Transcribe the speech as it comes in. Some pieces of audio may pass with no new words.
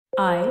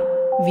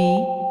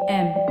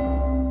IVM.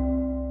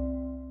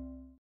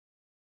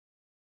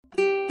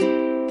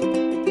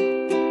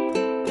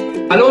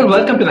 Hello and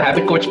welcome to the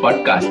Habit Coach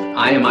podcast.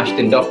 I am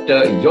Ashton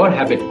Doctor, your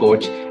habit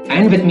coach,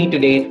 and with me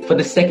today for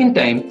the second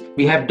time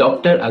we have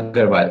Dr.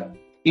 Aggarwal.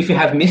 If you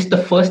have missed the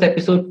first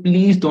episode,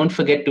 please don't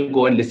forget to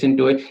go and listen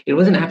to it. It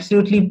was an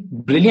absolutely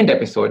brilliant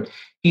episode.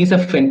 He's a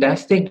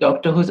fantastic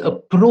doctor whose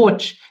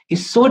approach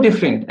is so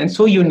different and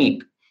so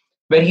unique,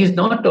 where he's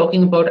not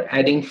talking about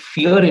adding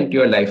fear into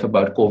your life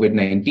about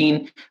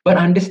COVID-19, but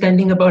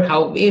understanding about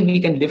how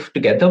we can live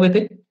together with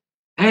it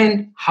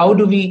and how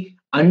do we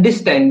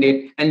understand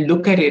it and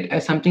look at it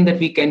as something that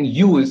we can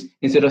use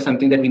instead of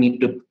something that we need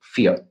to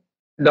fear.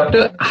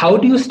 Doctor, how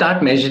do you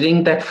start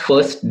measuring that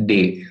first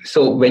day?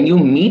 So when you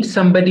meet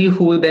somebody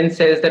who then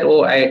says that,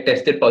 oh, I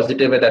tested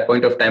positive at that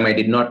point of time, I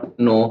did not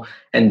know,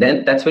 and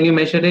then that's when you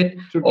measure it?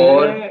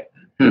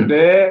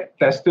 Today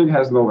testing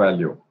has no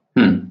value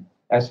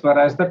as far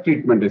as the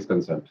treatment is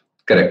concerned.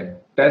 Correct.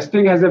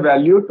 Testing has a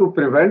value to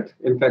prevent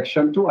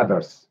infection to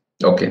others.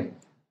 Okay.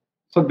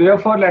 So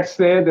therefore, let's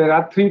say there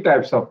are three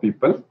types of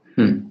people.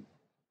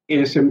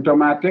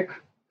 Asymptomatic,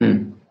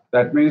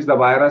 that means the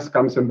virus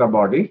comes in the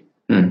body,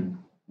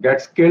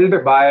 gets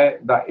killed by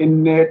the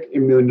innate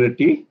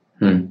immunity,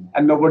 and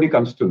nobody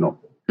comes to know.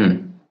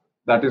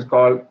 That is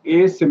called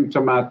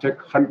asymptomatic,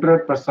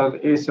 100%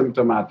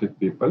 asymptomatic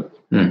people.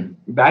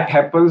 That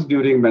happens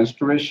during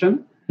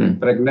menstruation,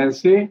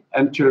 pregnancy,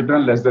 and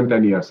children less than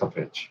 10 years of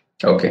age.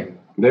 Okay.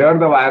 There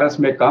the virus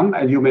may come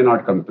and you may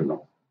not come to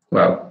know.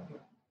 Wow.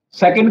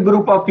 Second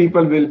group of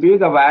people will be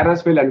the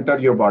virus will enter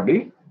your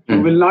body.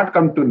 You will not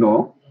come to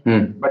know,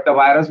 but the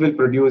virus will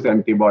produce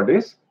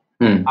antibodies.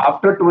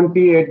 After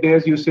 28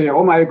 days, you say,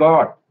 oh my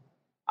God,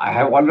 I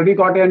have already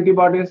got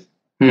antibodies.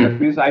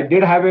 That means I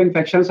did have an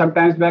infection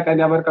sometimes back, I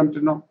never come to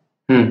know.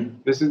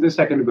 This is the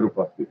second group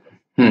of people.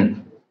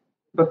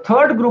 The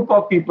third group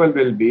of people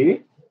will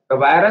be, the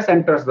virus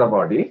enters the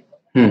body.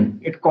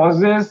 It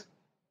causes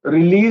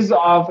release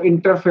of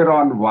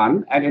interferon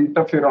 1 and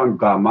interferon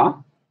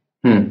gamma.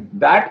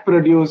 That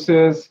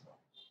produces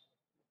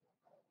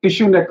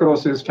tissue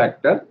necrosis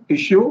factor.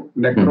 It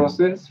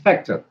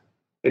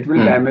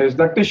will damage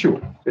the tissue.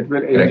 It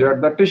will injure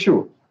the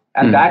tissue.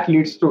 And that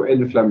leads to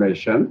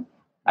inflammation.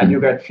 And you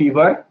get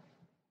fever.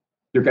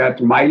 You get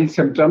mild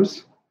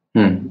symptoms.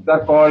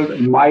 They're called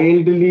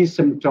mildly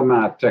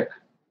symptomatic.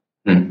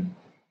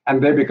 And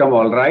they become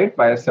all right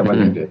by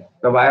 7th day.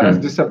 The virus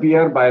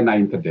disappears by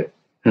 9th day.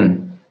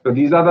 So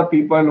these are the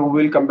people who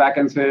will come back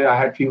and say, I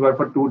had fever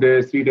for 2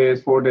 days, 3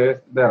 days, 4 days.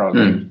 They're all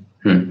right.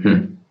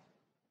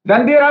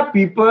 Then there are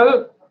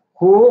people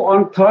who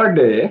on third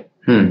day,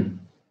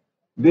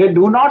 they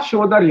do not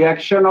show the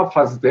reaction of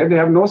first day. They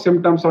have no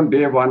symptoms on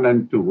day 1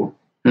 and 2.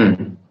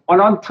 And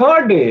on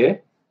third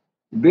day,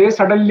 they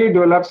suddenly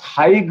develop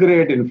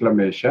high-grade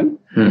inflammation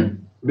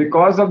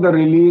because of the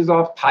release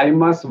of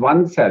thymus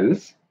 1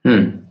 cells,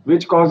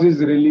 which causes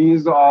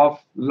release of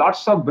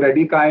lots of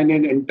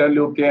bradykinin,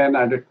 interleukin,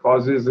 and it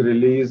causes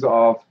release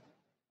of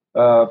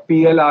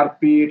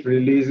PLRP, it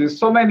releases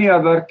so many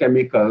other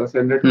chemicals,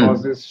 and it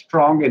causes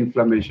strong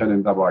inflammation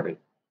in the body.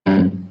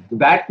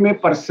 That may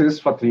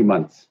persist for 3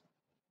 months.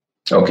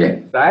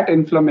 Okay. That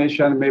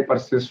inflammation may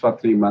persist for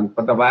 3 months,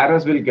 but the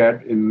virus will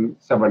get in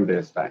 7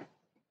 days' time.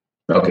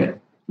 Okay.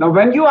 Now,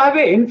 when you have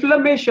an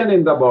inflammation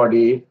in the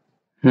body,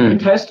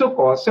 it has to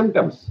cause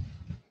symptoms.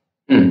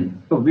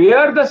 So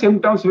where the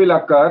symptoms will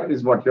occur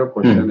is what your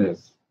question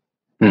is.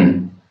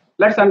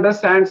 Let's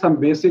understand some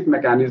basic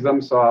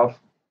mechanisms of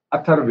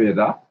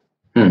Atharveda,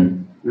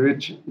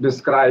 which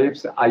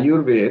describes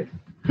Ayurveda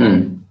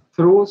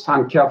through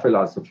Sankhya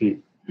philosophy.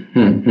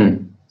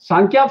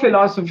 Sankhya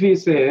philosophy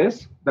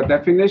says the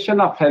definition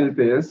of health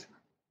is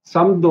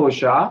some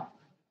dosha,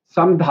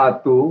 some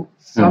dhatu,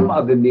 some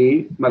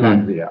agni,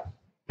 malaria.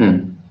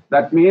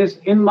 That means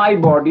in my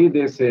body,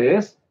 they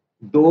says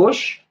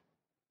dosh,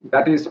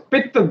 that is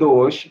pitta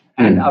dosh,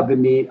 and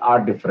agni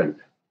are different.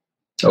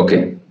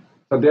 Okay.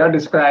 So they are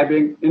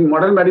describing, in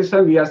modern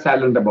medicine, we are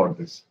silent about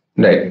this.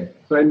 Right.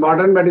 So in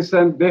modern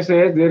medicine, they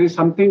say there is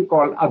something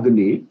called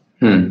Agni,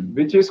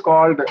 which is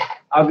called,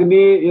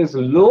 Agni is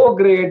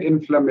low-grade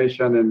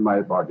inflammation in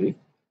my body.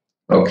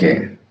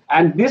 Okay.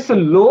 And this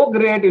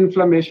low-grade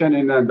inflammation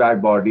in my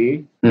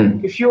body,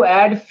 if you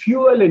add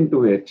fuel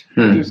into it,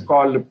 which is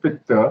called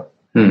Pitta,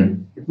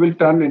 it will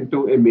turn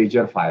into a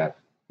major fire.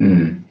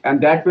 And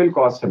that will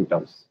cause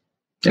symptoms.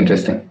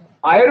 Interesting.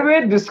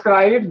 Ayurveda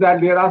describes that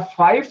there are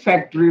 5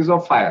 factories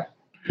of fire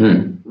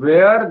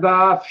where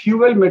the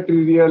fuel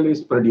material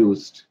is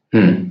produced.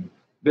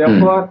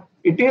 Therefore,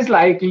 it is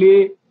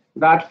likely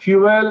that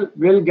fuel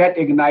will get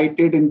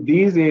ignited in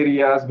these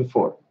areas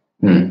before.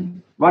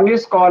 One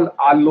is called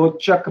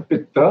Alochak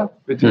Pitta,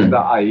 which is the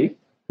eye.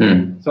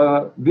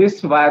 So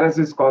this virus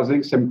is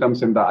causing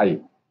symptoms in the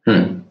eye.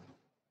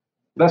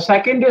 The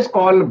second is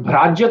called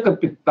Bhrajak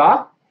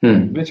Pitta,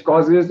 which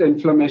causes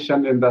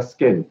inflammation in the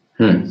skin.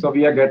 So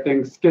we are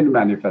getting skin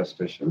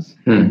manifestations.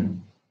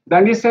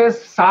 Then he says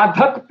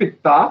Sadhak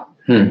Pitta.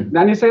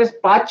 Then he says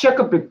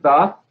Pachak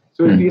Pitta.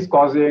 So it is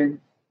causing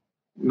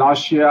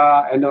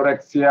nausea,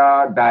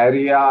 anorexia,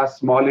 diarrhea,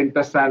 small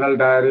intestinal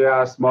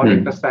diarrhea, small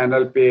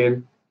intestinal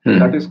pain.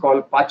 That is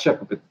called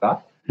Pachak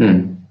Pitta.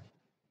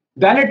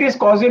 Then it is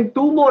causing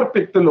two more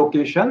Pitta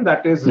location,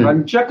 that is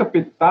Ranjak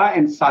Pitta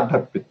and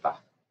Sadhak Pitta.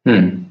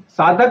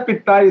 Sadhak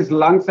Pitta is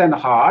lungs and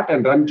heart,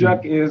 and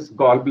Ranjak is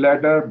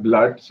gallbladder,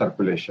 blood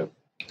circulation.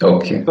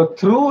 Okay. So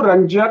through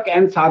Ranjak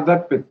and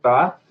Sadhak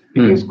Pitta,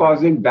 it is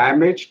causing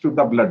damage to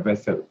the blood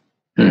vessel.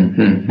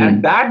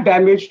 And that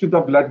damage to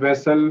the blood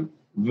vessel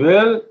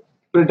will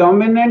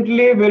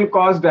predominantly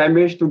cause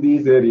damage to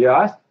these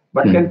areas,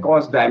 but can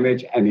cause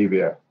damage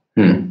anywhere.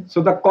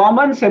 So the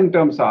common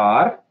symptoms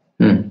are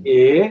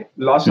A,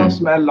 loss of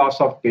smell, loss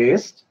of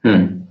taste,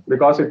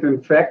 because it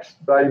infects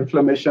the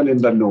inflammation in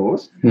the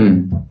nose.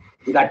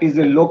 That is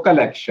a local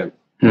action.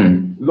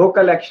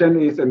 Local action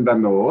is in the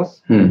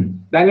nose.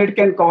 Then it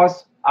can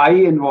cause eye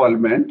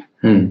involvement.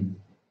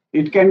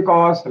 It can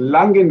cause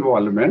lung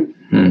involvement,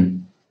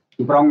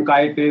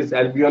 bronchitis,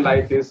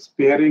 alveolitis,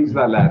 pharynx,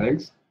 the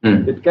larynx.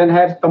 It can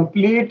have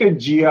complete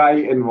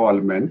GI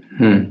involvement.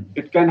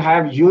 It can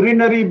have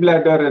urinary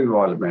bladder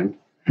involvement.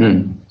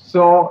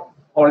 So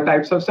all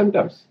types of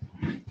symptoms.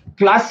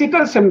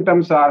 Classical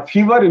symptoms are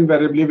fever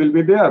invariably will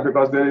be there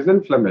because there is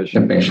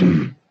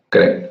inflammation.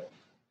 Correct.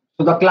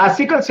 So the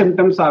classical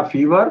symptoms are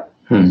fever,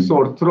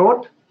 sore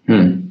throat,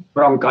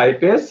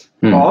 bronchitis,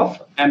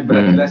 cough and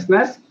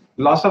breathlessness,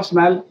 loss of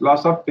smell,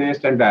 loss of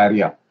taste and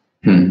diarrhea.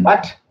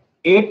 But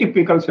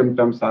atypical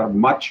symptoms are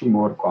much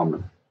more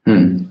common.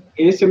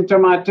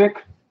 Asymptomatic,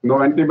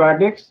 no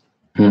antibiotics.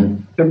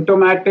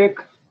 Symptomatic,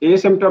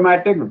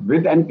 asymptomatic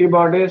with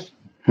antibodies.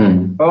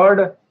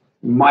 Third,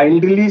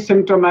 mildly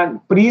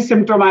symptomatic,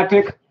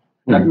 pre-symptomatic,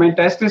 that my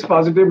test is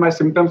positive, my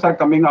symptoms are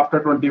coming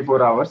after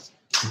 24 hours.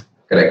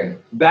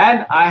 Correct.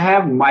 Then I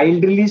have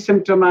mildly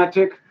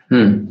symptomatic,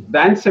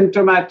 then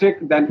symptomatic,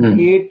 then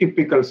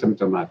atypical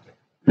symptomatic.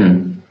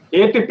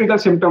 Atypical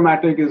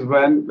symptomatic is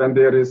when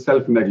there is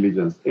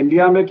self-negligence.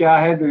 India में क्या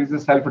है? There is a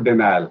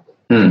self-denial.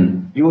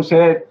 You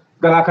say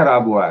गला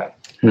खराब हुआ है.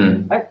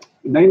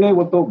 नहीं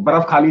वो तो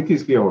बर्फ खाली थी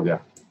इसलिए हो गया.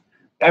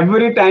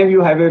 Every time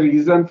you have a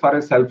reason for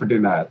a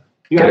self-denial.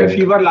 You have a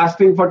fever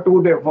lasting for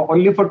 2 days,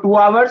 only for 2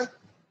 hours.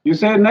 You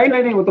say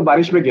नहीं वो तो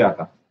बारिश में गया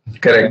था.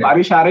 Correct.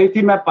 बारिश आ रही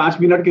थी, मैं 5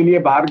 मिनट के लिए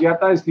बाहर गया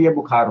था, इसलिए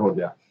बुखार हो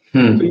गया.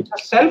 So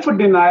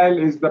self-denial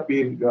is the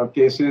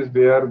cases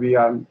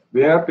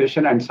where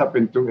patient ends up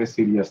into a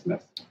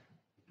seriousness.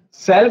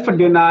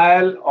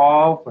 Self-denial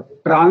of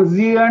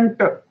transient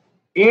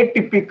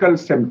atypical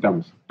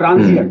symptoms.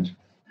 Transient.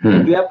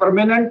 If they are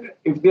permanent,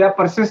 if they are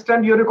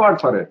persistent, you record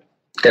for it.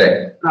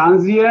 Correct.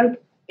 Transient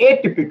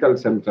atypical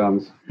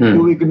symptoms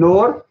you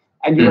ignore,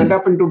 and you end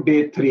up into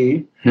day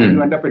 3, and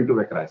you end up into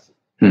a crisis.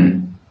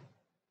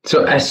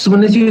 So as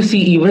soon as you see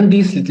even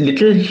these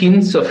little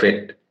hints of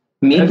it,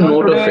 make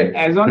note of it.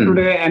 As on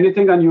today,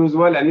 anything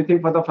unusual,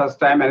 anything for the first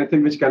time,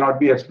 anything which cannot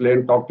be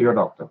explained, talk to your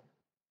doctor.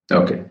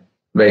 Okay.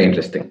 Very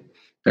interesting.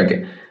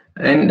 Okay.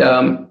 And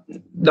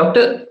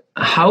doctor,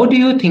 how do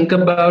you think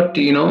about,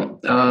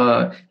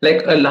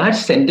 like a large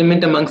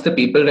sentiment amongst the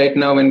people right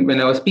now when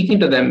I was speaking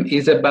to them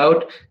is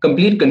about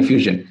complete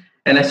confusion.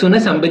 And as soon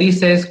as somebody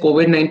says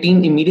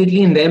COVID-19,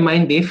 immediately in their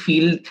mind, they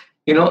feel,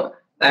 I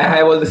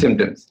have all the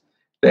symptoms.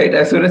 Right.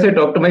 As soon as I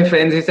talked to my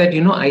friends, they said,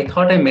 I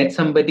thought I met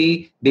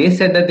somebody. They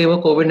said that they were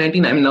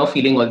COVID-19. I'm now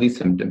feeling all these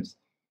symptoms.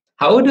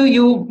 How do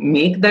you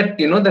make that,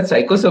 that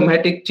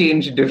psychosomatic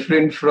change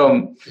different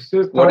from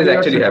what is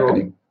actually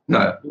happening?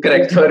 No,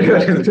 correct.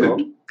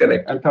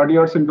 Correct. And third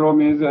year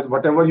syndrome is that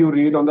whatever you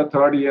read on the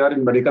third year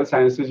in medical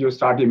sciences, you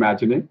start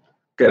imagining.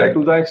 Correct.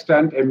 To the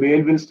extent a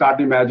male will start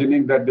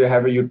imagining that they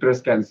have a uterus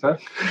cancer,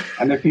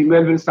 and a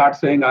female will start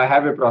saying, I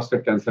have a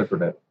prostate cancer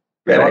today.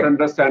 Without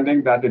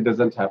understanding that it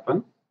doesn't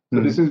happen. So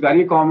this is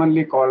very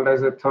commonly called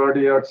as a third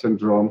year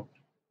syndrome.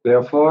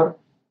 Therefore,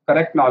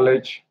 correct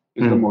knowledge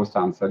is the most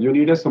answer. You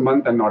need a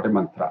sumant and not a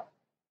mantra.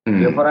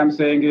 Therefore, I'm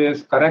saying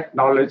is correct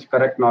knowledge is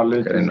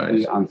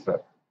the answer.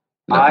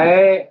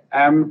 I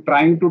am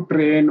trying to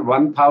train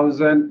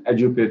 1,000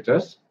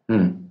 educators.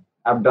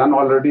 I've done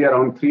already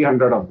around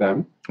 300 of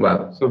them.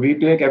 Wow. So we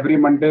take every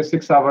Monday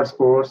 6 hours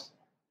course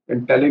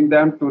in telling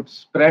them to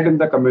spread in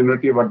the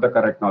community what the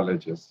correct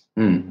knowledge is.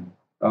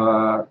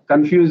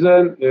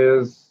 Confusion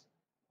is,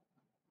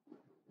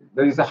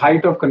 there is a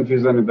height of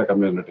confusion in the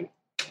community.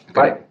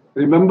 But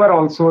remember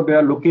also they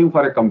are looking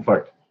for a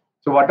comfort.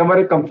 So whatever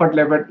a comfort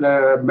level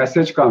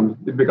message comes,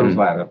 it becomes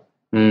viral.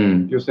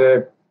 You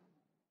say,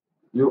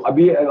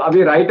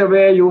 abhi right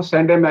away you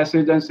send a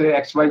message and say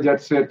XYZ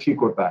se theek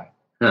hota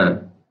hai.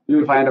 You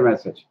will find a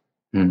message.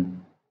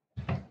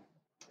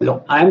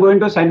 Look, I am going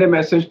to send a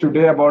message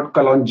today about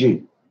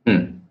Kalonji.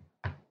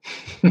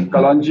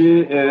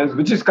 Kalonji is,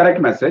 which is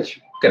correct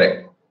message.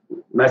 Correct.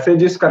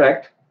 Message is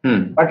correct.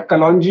 But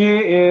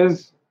Kalonji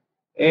is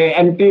a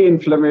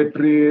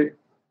anti-inflammatory.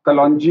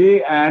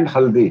 Kalonji and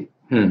Haldi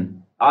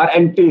are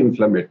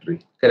anti-inflammatory.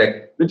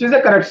 Correct. Which is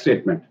a correct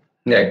statement.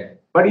 Right.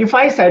 But if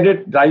I said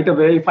it right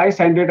away, if I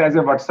send it as a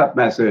WhatsApp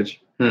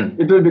message,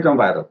 it will become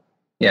viral.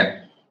 Yeah.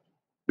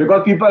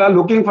 because people are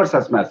looking for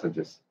such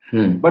messages.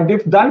 But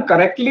if done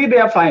correctly, they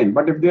are fine.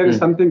 But if there is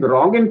something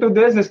wrong into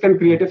this can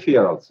create a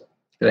fear also.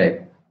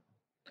 Right.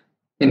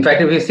 In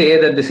fact, if we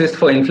say that this is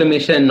for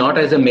inflammation, not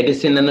as a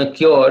medicine and a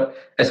cure,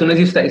 as soon as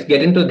you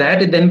get into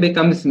that, it then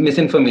becomes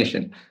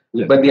misinformation.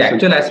 Yes, but the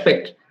actual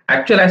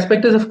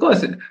aspect is, of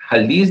course,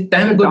 haldi is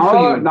damn good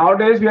for you.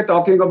 Nowadays, we are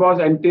talking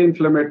about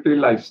anti-inflammatory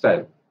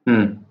lifestyle.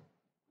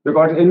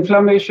 Because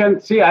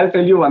inflammation, see, I'll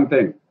tell you one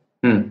thing.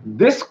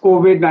 This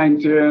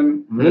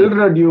COVID-19 will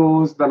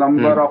reduce the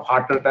number of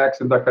heart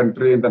attacks in the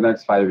country in the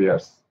next 5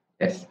 years.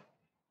 Yes.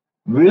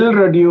 Will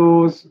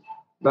reduce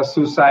the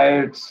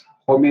suicides,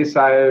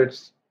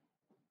 homicides.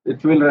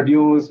 It will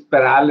reduce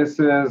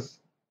paralysis.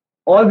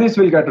 All this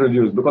will get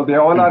reduced because they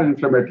all are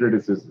inflammatory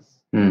diseases.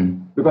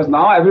 Because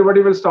now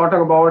everybody will start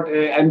about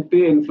an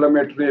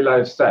anti-inflammatory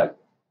lifestyle.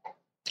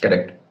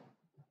 Correct.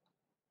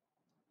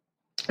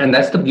 And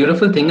that's the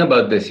beautiful thing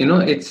about this,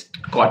 it's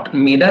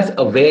made us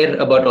aware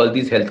about all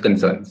these health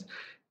concerns.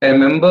 I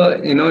remember,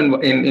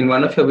 in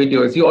one of your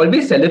videos, you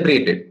always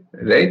celebrate it,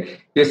 right?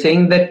 You're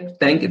saying that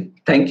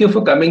thank you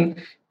for coming.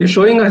 You're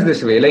showing us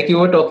this way. Like you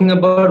were talking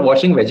about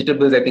washing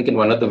vegetables, I think, in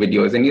one of the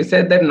videos. And you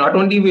said that not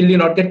only will you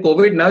not get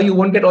COVID, now you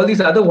won't get all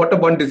these other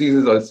waterborne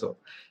diseases also.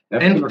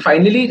 Absolutely. And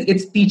finally,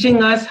 it's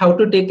teaching us how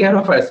to take care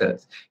of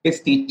ourselves. It's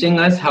teaching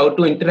us how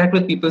to interact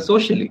with people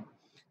socially.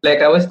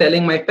 Like I was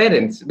telling my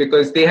parents,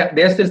 because they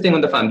are still staying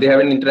on the farm. They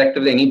haven't interacted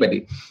with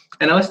anybody.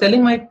 And I was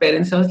telling my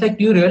parents, I was like,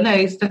 do you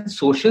realize that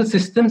social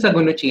systems are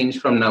going to change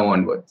from now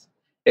onwards?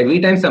 Every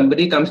time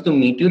somebody comes to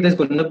meet you, there's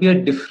going to be a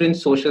different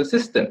social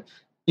system.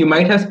 You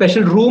might have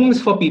special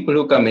rooms for people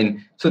who come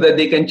in so that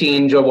they can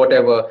change or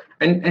whatever.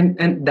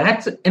 And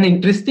that's an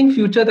interesting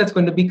future that's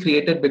going to be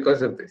created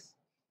because of this.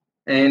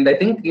 And I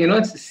think,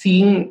 it's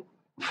seeing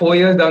 4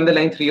 years down the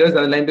line, 3 years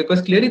down the line,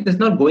 because clearly this is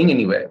not going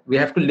anywhere. We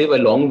have to live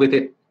along with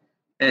it.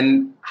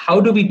 And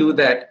how do we do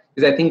that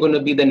is, I think, going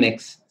to be the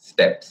next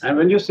steps. And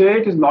when you say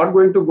it is not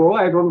going to go,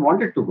 I don't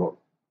want it to go.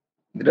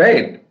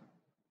 Right.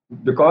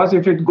 Because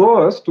if it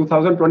goes,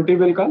 2020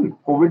 will come.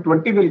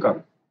 COVID-20 will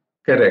come.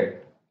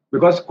 Correct.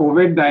 Because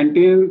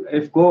COVID-19,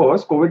 if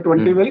goes,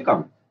 COVID-20 will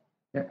come.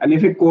 Yeah. And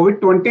if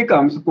COVID-20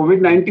 comes,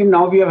 COVID-19,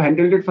 now we have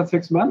handled it for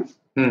 6 months.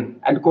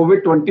 And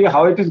COVID-20,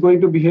 how it is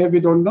going to behave, we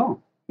don't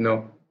know.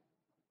 No.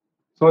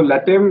 So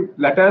let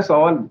us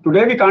all,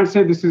 today we can't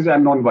say this is an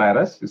unknown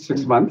virus. It's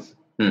 6 months.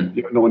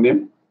 You have known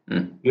him.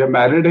 You have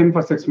married him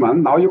for 6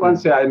 months. Now you can't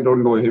say I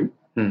don't know him.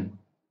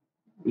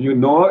 You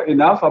know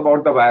enough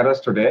about the virus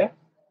today.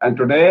 And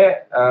today,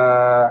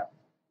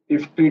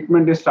 if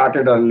treatment is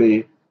started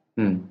early,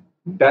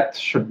 death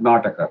should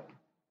not occur.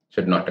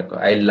 Should not occur.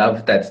 I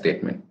love that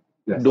statement.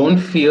 Yes. Don't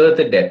fear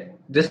the death.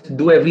 Just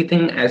do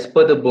everything as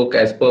per the book,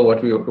 as per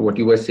what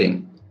you were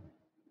saying.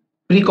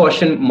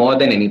 Precaution more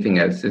than anything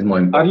else is more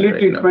important.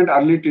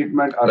 Early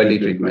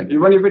treatment.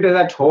 Even if it is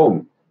at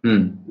home,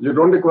 you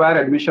don't require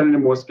admission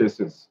in most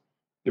cases.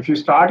 If you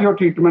start your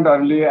treatment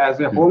early as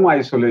a home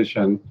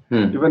isolation,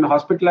 even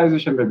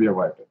hospitalization may be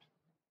avoided.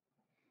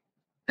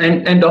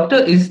 And doctor,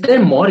 is there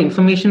more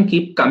information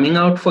keep coming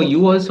out for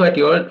you also at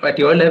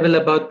your level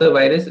about the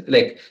virus?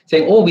 Like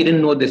saying, oh, we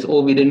didn't know this.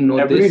 Oh, we didn't know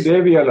this. Every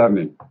day we are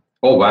learning.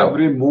 Oh, wow.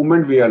 Every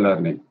moment we are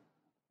learning.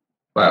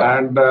 Wow.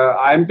 And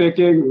I'm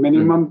taking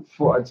minimum,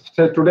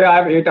 today I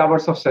have 8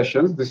 hours of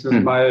sessions. This is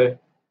my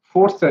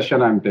 4th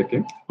session I'm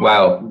taking.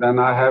 Wow. Then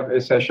I have a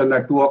session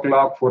at 2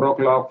 o'clock, 4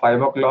 o'clock,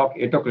 5 o'clock,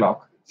 8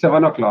 o'clock,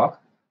 7 o'clock.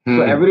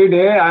 So every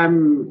day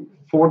I'm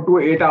 4 to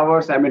 8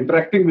 hours. I'm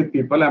interacting with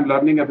people. I'm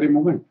learning every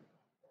moment.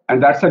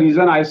 And that's the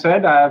reason I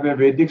said I have a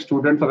Vedic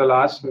student for the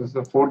last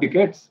 4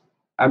 decades.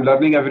 I'm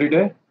learning every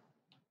day.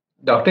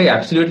 Doctor, you're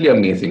absolutely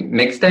amazing.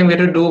 Next time we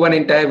have to do one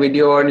entire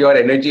video on your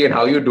energy and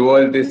how you do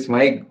all this.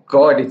 My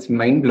God, it's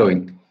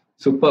mind-blowing.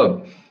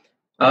 Superb.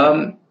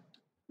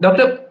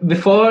 Doctor,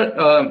 before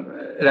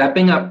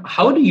wrapping up,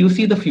 how do you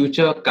see the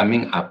future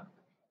coming up?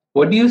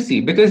 What do you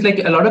see? Because like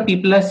a lot of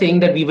people are saying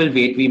that we will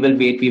wait.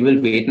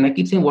 And I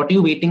keep saying, what are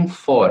you waiting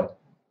for?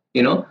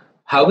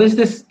 How is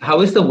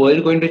the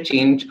world going to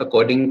change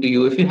according to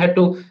you if you had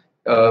to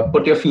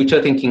put your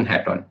future thinking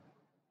hat on?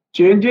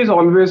 Change is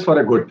always for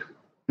a good.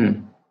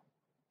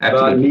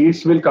 The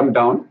needs will come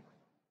down.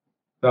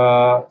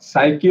 The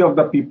psyche of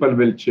the people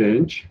will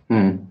change.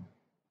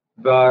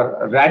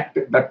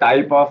 The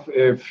type of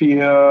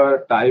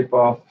fear, type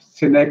of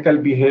cynical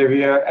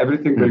behavior,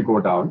 everything will go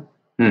down.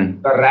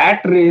 The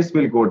rat race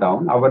will go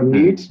down. Our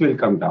needs will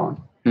come down.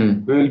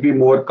 We will be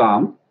more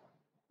calm.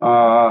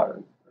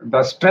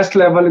 The stress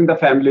level in the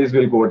families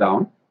will go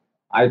down.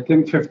 I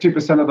think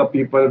 50% of the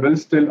people will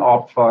still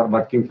opt for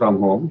working from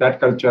home.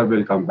 That culture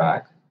will come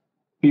back.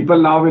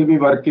 People now will be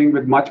working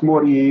with much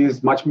more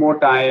ease, much more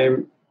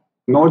time.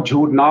 No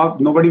jhoot. Now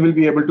nobody will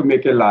be able to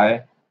make a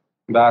lie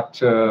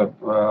that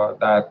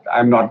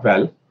I'm not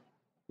well.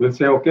 We'll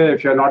say, okay,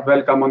 if you're not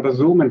well, come on the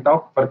Zoom and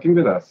talk working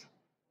with us.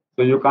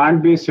 So you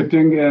can't be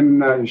sitting in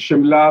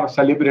Shimla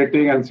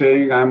celebrating and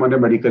saying I'm on a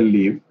medical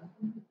leave.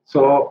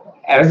 So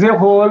as a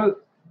whole,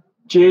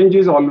 change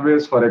is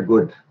always for a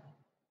good.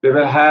 They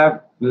will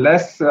have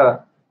less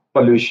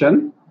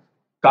pollution.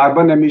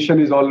 carbon emission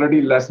is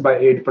already less by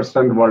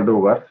 8% world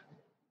over.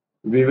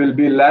 We will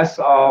be less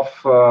of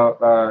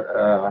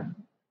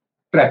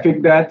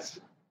traffic deaths,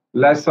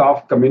 less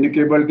of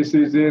communicable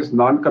diseases,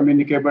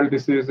 non-communicable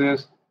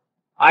diseases.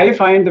 I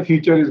find the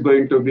future is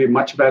going to be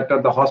much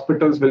better. The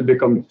hospitals will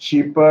become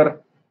cheaper.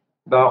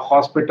 The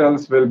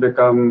hospitals will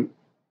become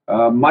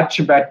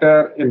much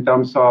better in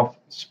terms of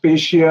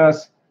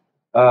spacious.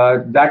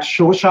 That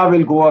shosha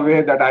will go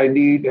away, that I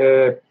need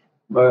a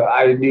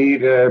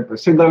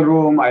single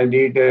room, I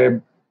need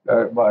a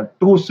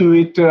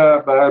two-suite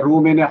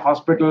room in a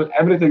hospital.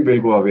 Everything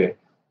will go away.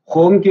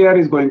 Home care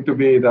is going to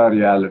be the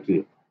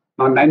reality.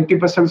 Now,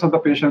 90% of the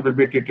patients will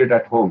be treated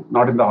at home,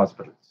 not in the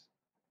hospitals.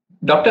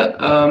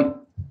 Doctor,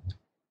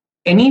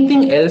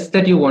 anything else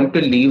that you want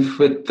to leave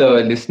with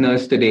the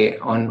listeners today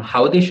on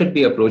how they should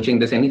be approaching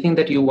this? Anything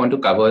that you want to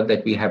cover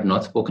that we have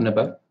not spoken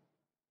about?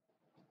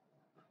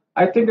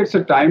 I think it's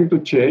a time to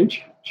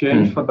change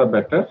for the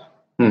better.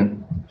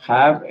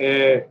 Have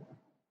a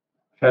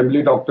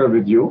family doctor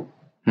with you.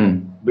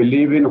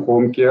 Believe in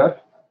home care.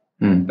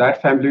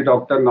 That family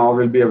doctor now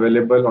will be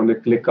available on a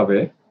click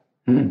away.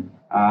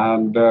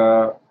 And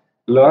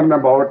learn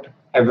about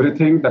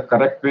everything the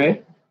correct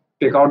way.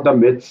 Take out the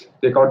myths,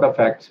 take out the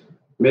facts.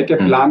 Make a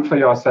plan for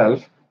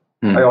yourself.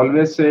 I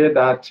always say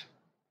that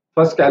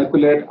first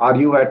calculate, are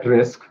you at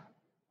risk?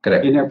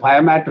 Correct. If I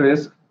am at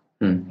risk,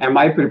 am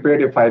I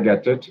prepared if I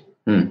get it?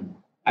 And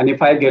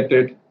if I get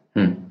it,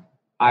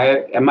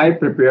 am I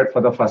prepared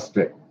for the first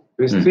day?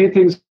 There's three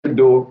things to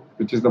do,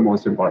 which is the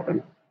most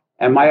important.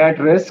 Am I at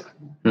risk?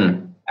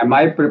 Am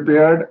I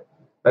prepared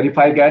that if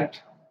I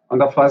get on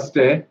the first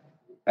day,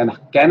 and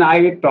can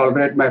I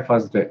tolerate my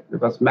first day?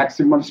 Because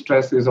maximum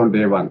stress is on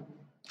day one.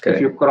 Correct.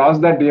 If you cross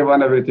that day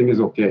one, everything is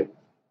okay.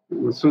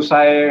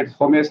 Suicide,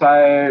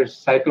 homicide,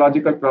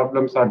 psychological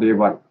problems are day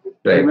one.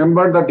 Right.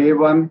 Remember, the day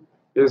one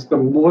is the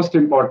most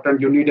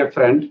important. You need a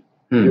friend.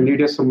 You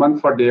need a Suman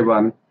for day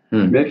one.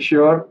 Make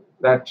sure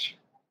that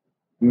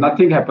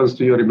nothing happens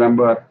to you.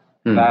 Remember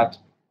that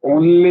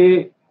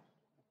only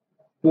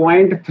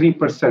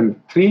 0.3%,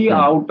 3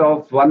 out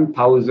of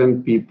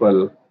 1,000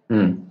 people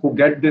who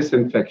get this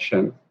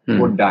infection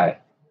would die.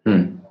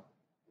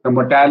 The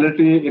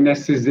mortality in a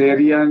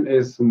cesarean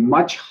is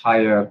much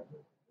higher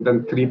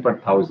than 3 per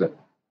 1,000.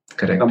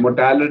 Correct. The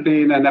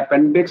mortality in an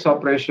appendix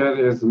operation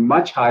is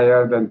much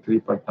higher than 3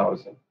 per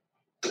 1,000.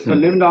 So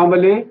live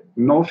normally,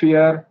 no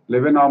fear,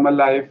 live a normal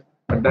life.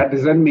 But that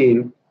doesn't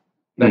mean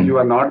that you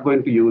are not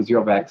going to use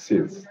your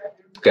vaccines.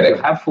 Correct.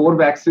 You have 4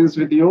 vaccines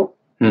with you,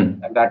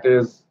 and that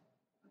is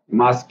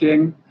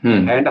masking,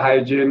 hand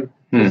hygiene,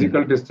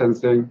 physical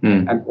distancing,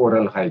 and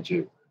oral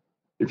hygiene.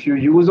 If you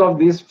use of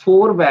these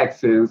 4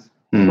 vaccines,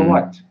 so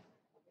what?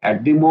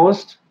 At the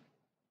most,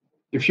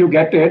 if you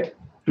get it,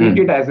 treat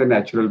it as a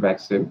natural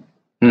vaccine.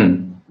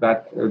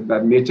 That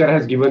nature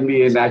has given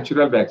me a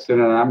natural vaccine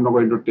and I'm not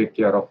going to take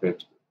care of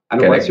it.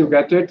 And once you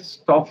get it,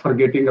 stop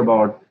forgetting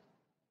about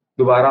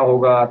Dubara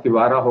hoga,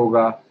 Tibara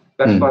hoga.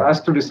 That's for us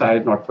to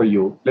decide, not for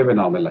you. Live a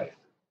normal life.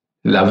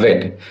 Love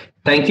it.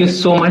 Thank you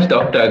so much,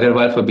 Dr.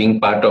 Aggarwal, for being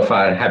part of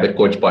our Habit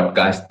Coach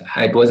podcast.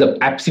 It was an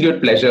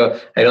absolute pleasure.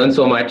 I learned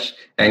so much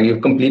and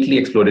you've completely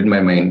exploded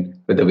my mind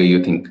with the way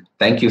you think.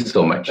 Thank you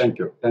so much. Thank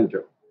you. Thank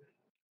you.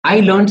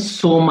 I learned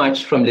so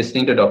much from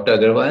listening to Dr.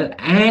 Aggarwal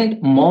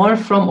and more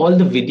from all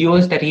the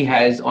videos that he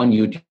has on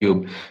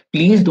YouTube.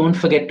 Please don't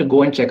forget to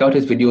go and check out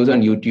his videos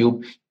on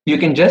YouTube. You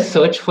can just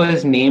search for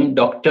his name,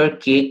 Dr.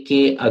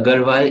 K.K.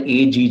 Aggarwal,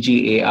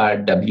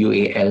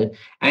 Aggarwal,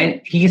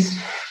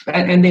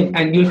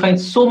 and you'll find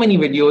so many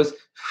videos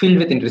filled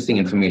with interesting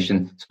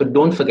information. So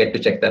don't forget to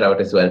check that out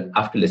as well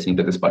after listening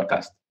to this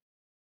podcast.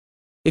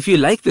 If you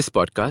like this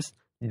podcast,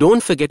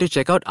 don't forget to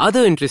check out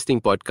other interesting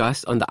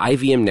podcasts on the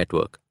IVM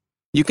network.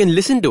 You can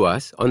listen to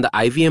us on the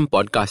IVM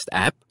Podcast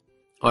app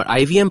or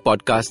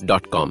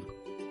ivmpodcast.com.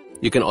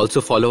 You can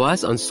also follow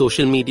us on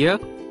social media.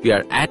 We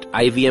are at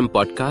IVM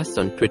Podcasts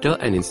on Twitter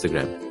and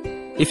Instagram.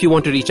 If you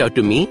want to reach out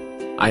to me,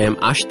 I am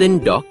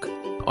Ashtin Doc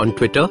on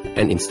Twitter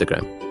and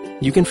Instagram.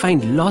 You can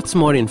find lots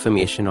more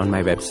information on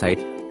my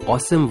website,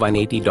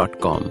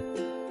 awesome180.com,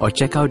 or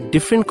check out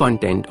different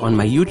content on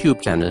my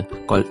YouTube channel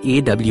called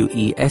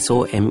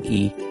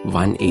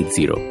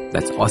AWESOME180.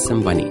 That's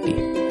Awesome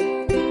 180.